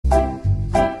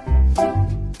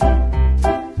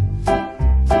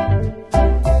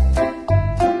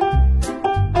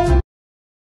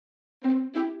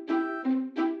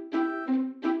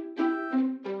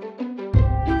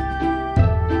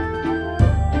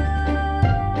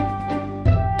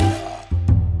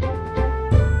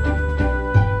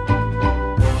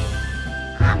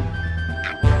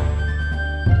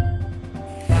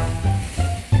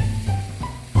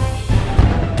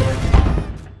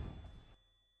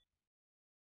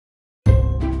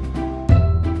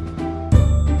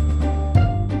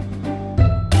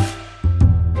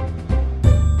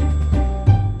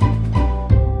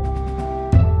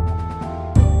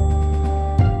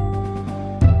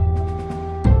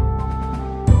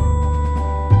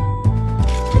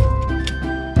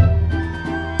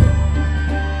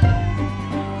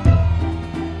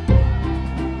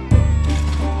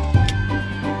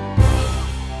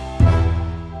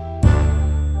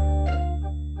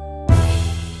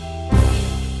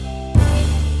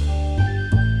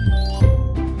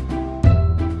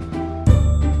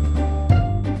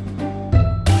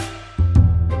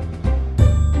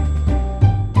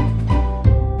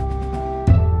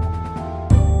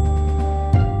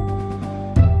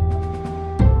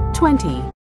20.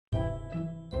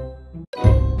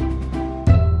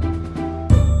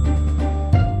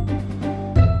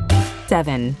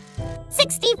 7.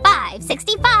 65,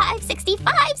 65,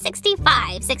 65,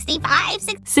 65,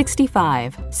 65,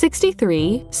 65,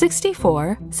 63,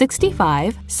 64,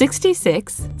 65,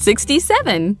 66,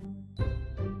 67.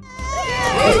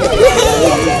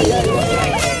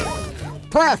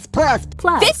 Plus.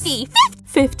 50,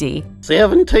 50.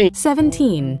 17.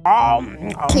 17.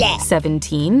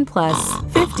 17 plus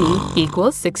 50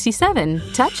 equals 67.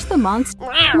 Touch the monster.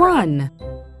 1,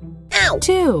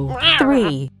 2,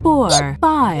 3, 4,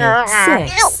 5,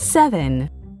 6, 7.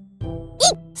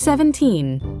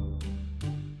 17.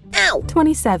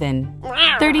 27.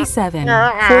 37.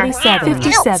 47.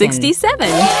 57. 67.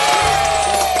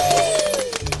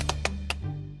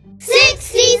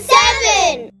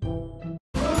 67!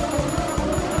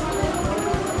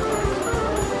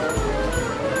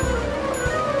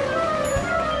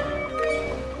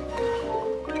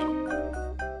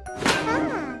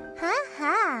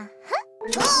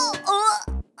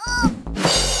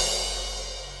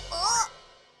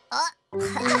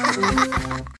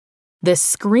 The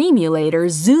Screamulator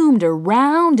zoomed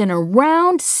around and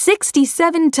around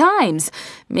 67 times,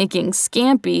 making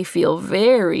Scampy feel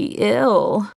very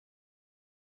ill.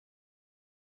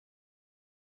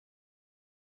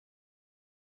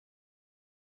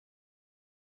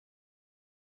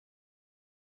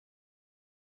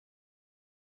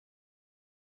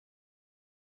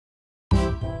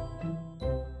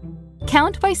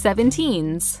 Count by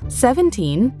 17s.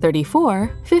 17,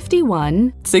 34,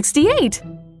 51, 68.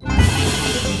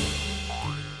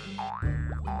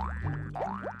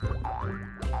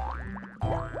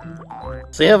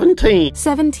 17.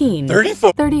 17,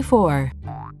 34,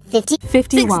 50,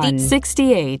 51,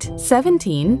 68.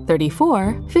 17,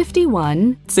 34,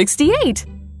 51, 68.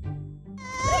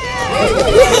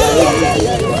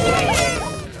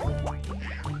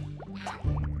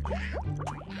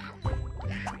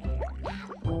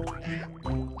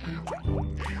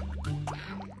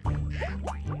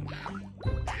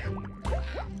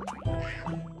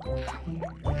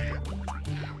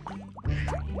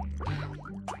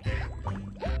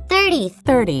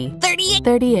 30,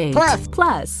 38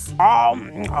 plus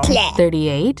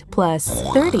 38 plus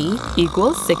 30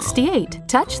 equals 68.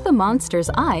 Touch the monster's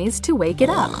eyes to wake it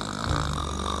up.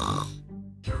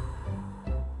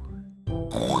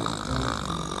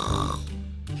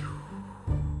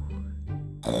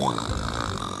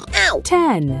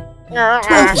 10,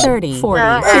 20, 30,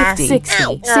 40, 50,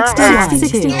 60, 61,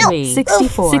 62,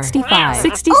 64, 65,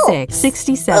 66,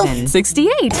 67,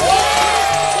 68.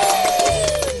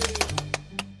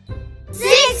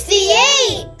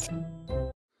 68!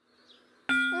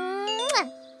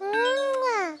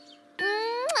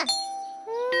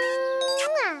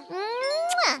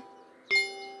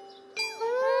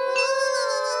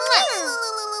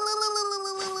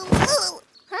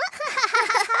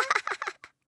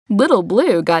 Little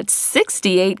Blue got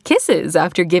 68 kisses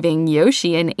after giving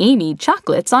Yoshi and Amy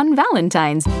chocolates on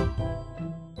Valentine's.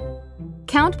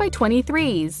 Count by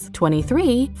 23s.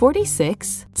 23,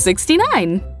 46,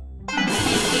 69.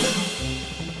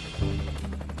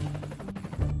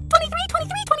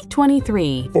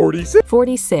 23, 46.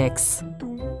 46,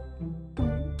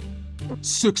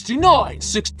 69,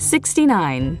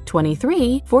 69,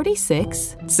 23,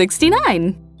 46,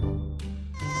 69.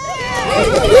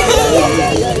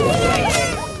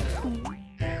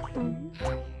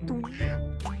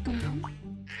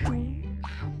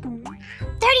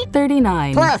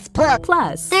 39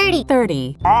 plus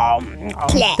 30.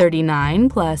 39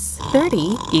 plus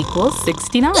 30 equals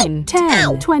 69.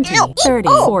 10, 20, 30,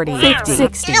 40, 50,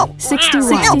 60,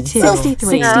 61, 62,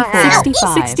 63,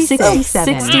 64, 65,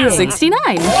 67, 68,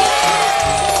 69.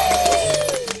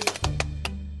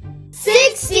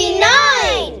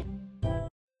 69!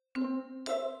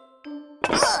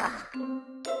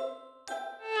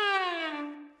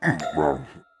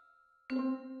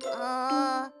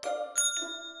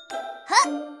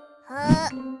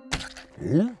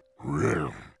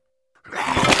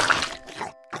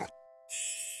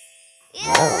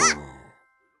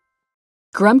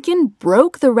 Grumpkin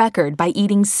broke the record by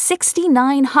eating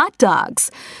 69 hot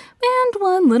dogs and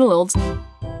one little old...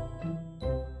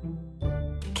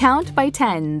 Count by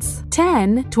 10s.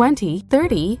 10, 20,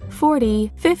 30,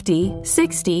 40, 50,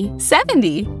 60,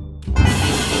 70.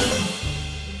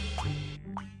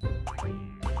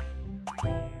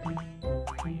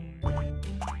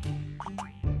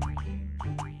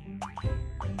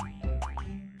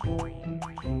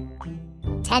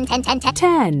 10, 10,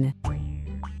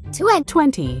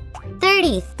 20, 30,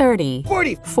 30,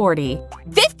 40,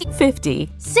 50,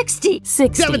 60,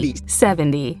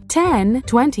 70, 10,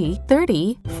 20,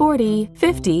 30, 40,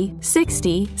 50,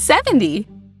 60, 70.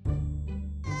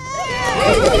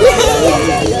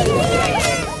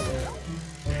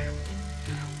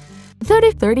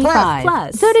 35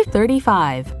 plus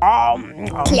 35.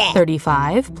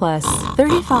 35 plus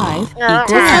 35 equals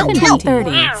 70,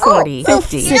 30, 40,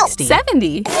 50, 60,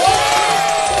 70.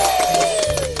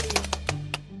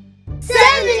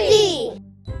 70.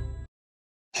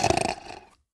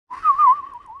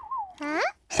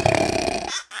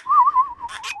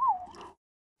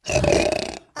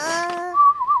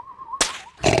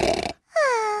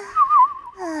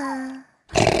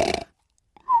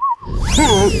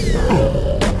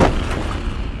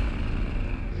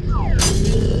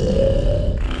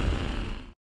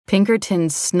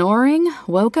 Pinkerton's snoring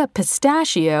woke up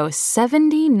Pistachio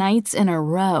 70 nights in a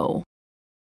row.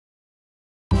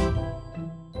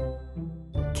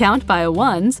 Count by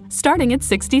ones starting at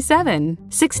 67.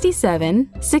 67,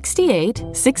 68,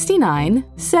 69,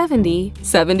 70,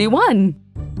 71.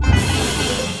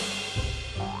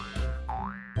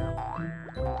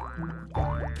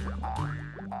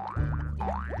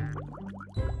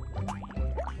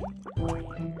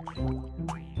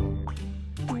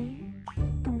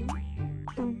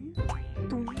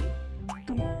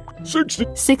 Sixty.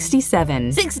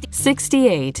 67,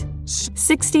 68,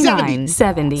 69,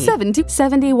 70,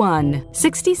 71,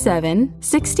 67,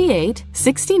 68,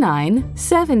 69,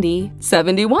 70,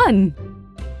 71.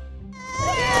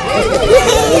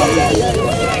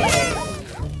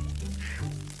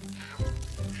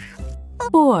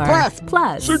 4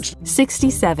 plus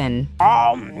 67.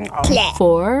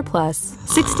 4 plus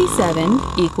 67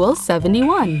 equals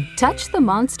 71. Touch the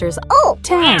monsters.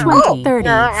 10, 20, 30,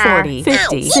 40,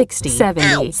 50, 60,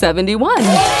 70, 71.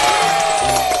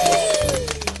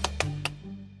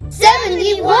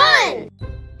 71.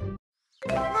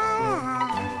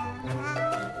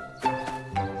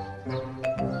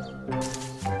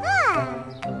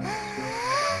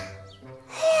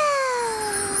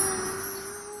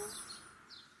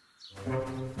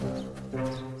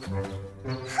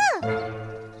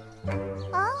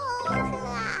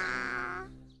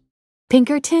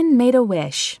 Pinkerton made a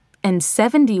wish, and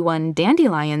 71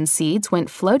 dandelion seeds went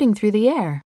floating through the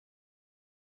air.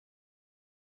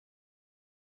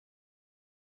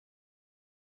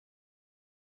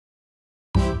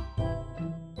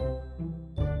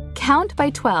 Count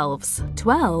by 12s.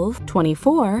 12,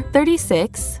 24,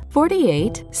 36,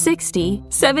 48, 60,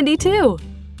 72.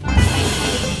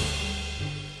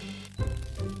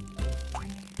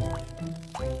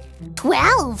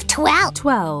 12. 12,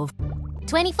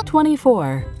 24.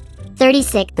 24,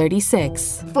 36.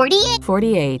 36, 48.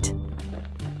 48.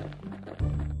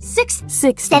 6.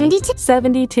 60, 72.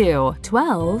 72,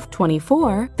 12,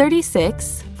 24,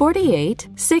 36, 48,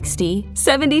 60,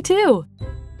 72.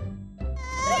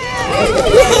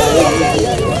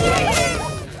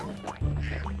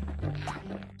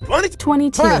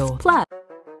 22 plus.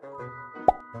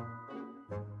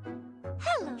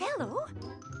 Hello.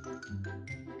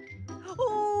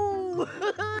 Oh.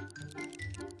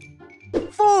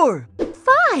 4.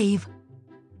 5.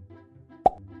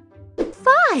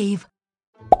 5.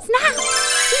 Snap!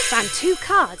 We found 2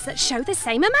 cards that show the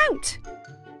same amount.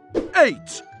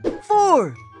 8.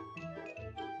 4.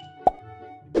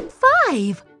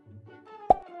 5.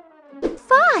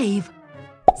 5.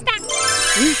 Snap!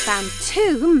 We found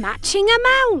 2 matching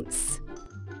amounts.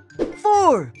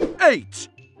 4. 8.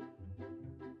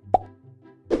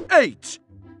 8.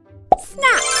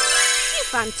 Snap! You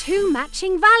found 2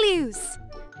 matching values.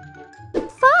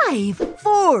 5.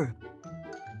 4.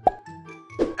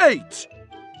 8.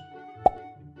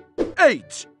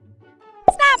 8.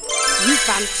 Snap! You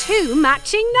found 2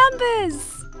 matching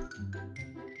numbers.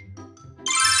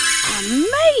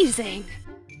 Amazing!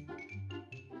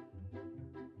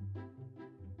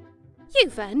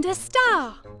 You've earned a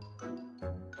star.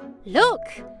 Look,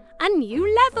 a new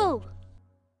level.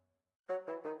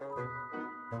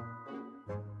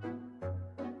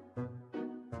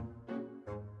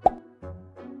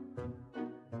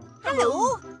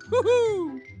 Hello.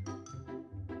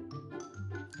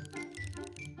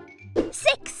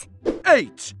 6.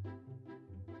 8.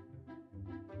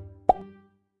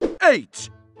 8.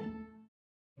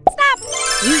 Snap!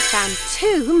 You found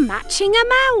 2 matching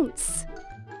amounts.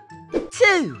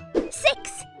 2.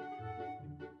 6.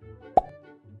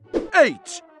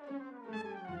 8.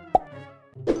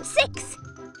 6.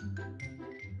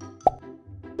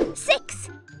 6.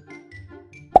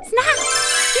 Snap!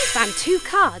 We found 2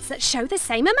 cards that show the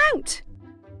same amount.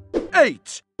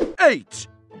 8. 8.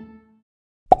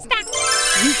 Snap!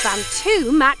 You found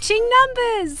two matching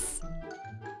numbers.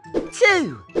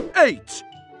 2, 8,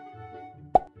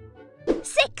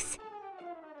 6,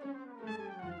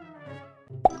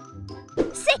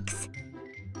 6.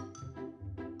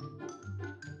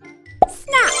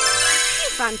 Snap! You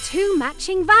found two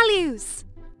matching values.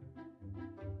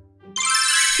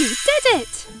 You did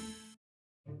it!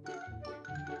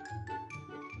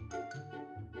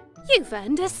 You've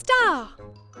earned a star.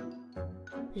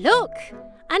 Look,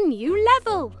 a new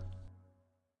level.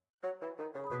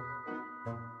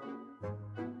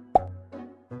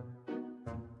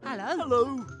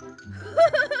 hello.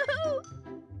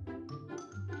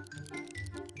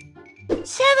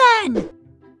 7.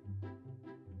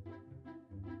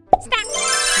 Snap!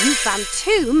 You found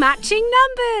two matching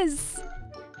numbers.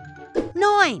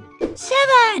 9,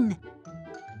 7.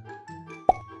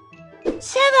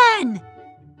 7.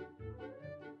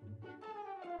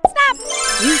 Snap!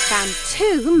 You found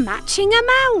two matching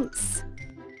amounts.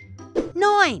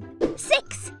 9,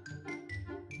 6.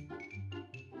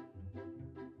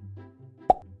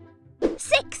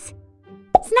 6.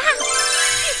 Snap!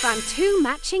 You found two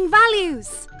matching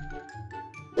values.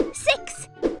 6,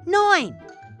 9.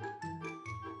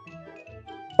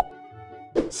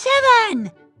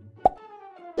 7.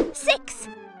 6.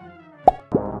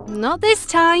 Not this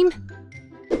time.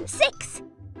 6.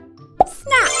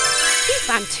 Snap! You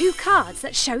found two cards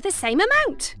that show the same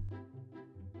amount.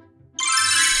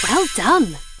 Well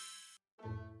done.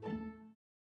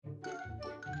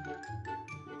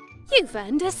 You've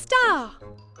earned a star.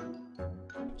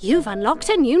 You've unlocked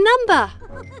a new number.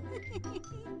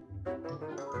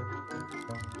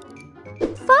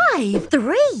 5,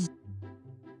 3.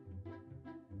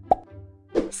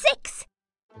 6.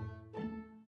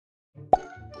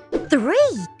 3.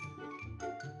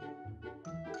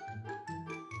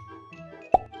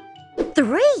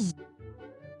 3.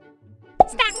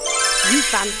 Snap! You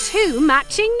found two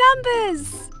matching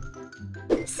numbers.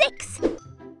 6.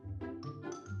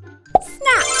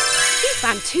 Snap! You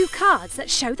found two cards that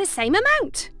show the same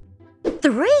amount.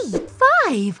 3,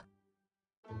 5.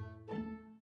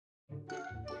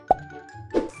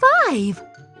 5.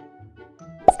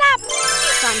 Snap!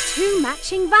 You found two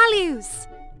matching values.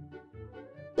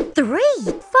 3,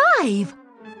 5.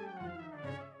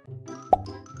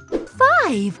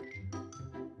 5.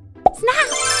 Snap!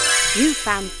 You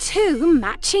found two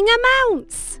matching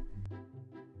amounts.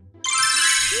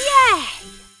 Yay!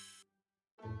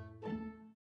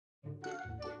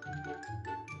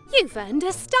 You've earned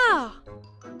a star.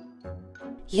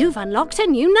 You've unlocked a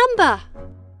new number.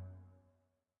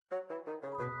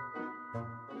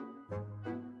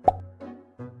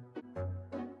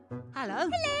 Hello.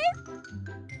 Whee!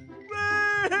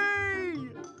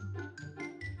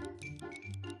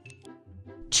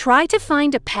 Try to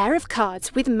find a pair of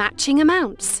cards with matching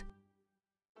amounts.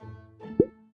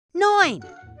 9.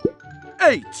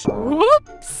 8,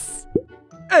 Whoops!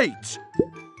 8,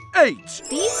 8,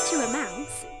 These two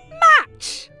amounts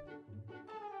match.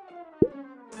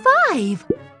 5.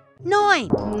 9.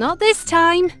 Not this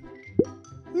time.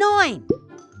 9.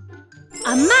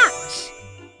 A match.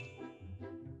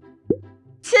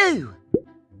 2.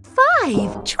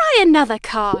 5. Try another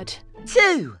card.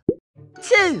 2.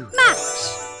 2.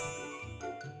 Match.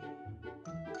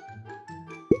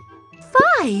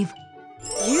 5.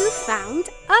 You found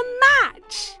a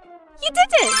match. You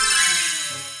did it.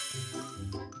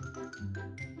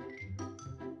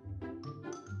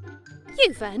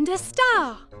 You've earned a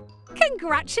star.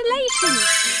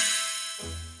 Congratulations.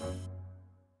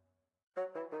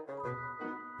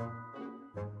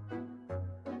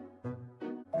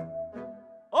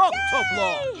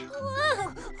 Octoblock.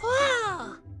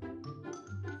 Wow.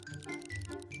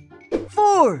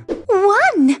 4.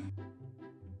 1.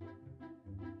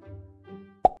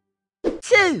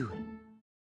 2.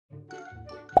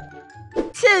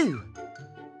 2.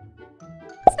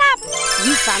 Snap!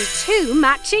 You found two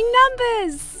matching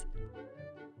numbers.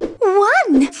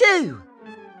 1. 2.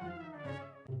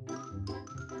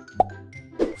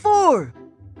 4.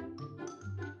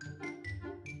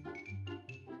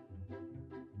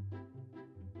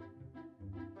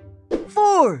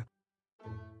 4.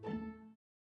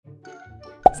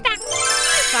 Snap!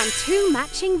 You found two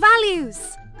matching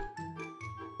values.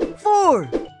 4.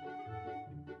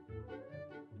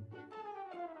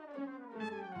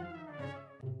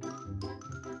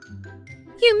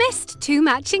 You missed two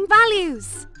matching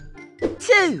values.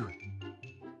 2.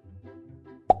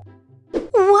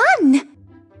 1.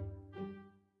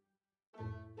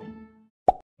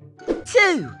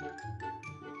 2.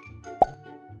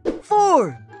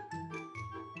 4.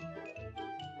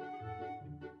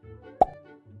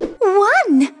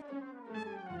 1.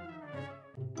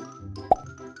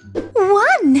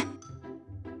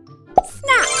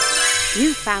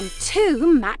 You found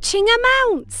two matching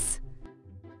amounts.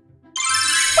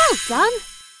 Well done.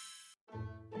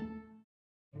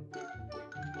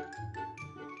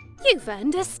 You've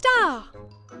earned a star.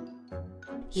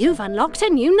 You've unlocked a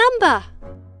new number.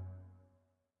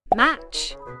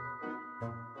 Match.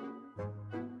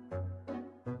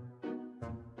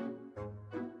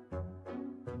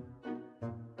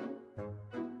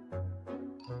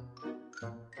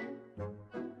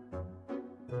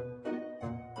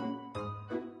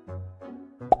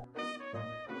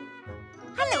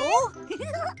 Hello.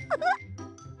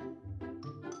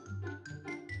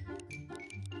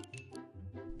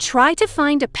 Try to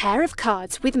find a pair of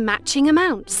cards with matching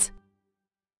amounts.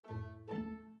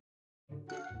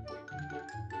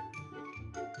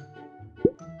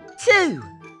 Two.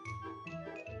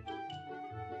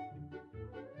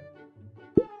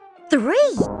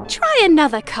 Three. Try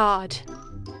another card.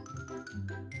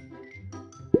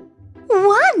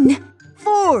 One.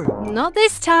 Four. Not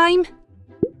this time.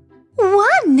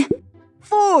 One.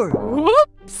 Four.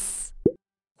 Whoops!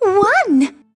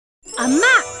 One. A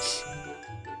match.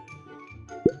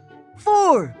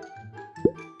 Four.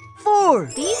 Four.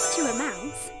 These two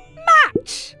amounts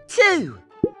match. Two.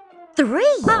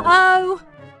 Three. Uh-oh.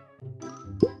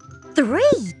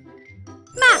 Three.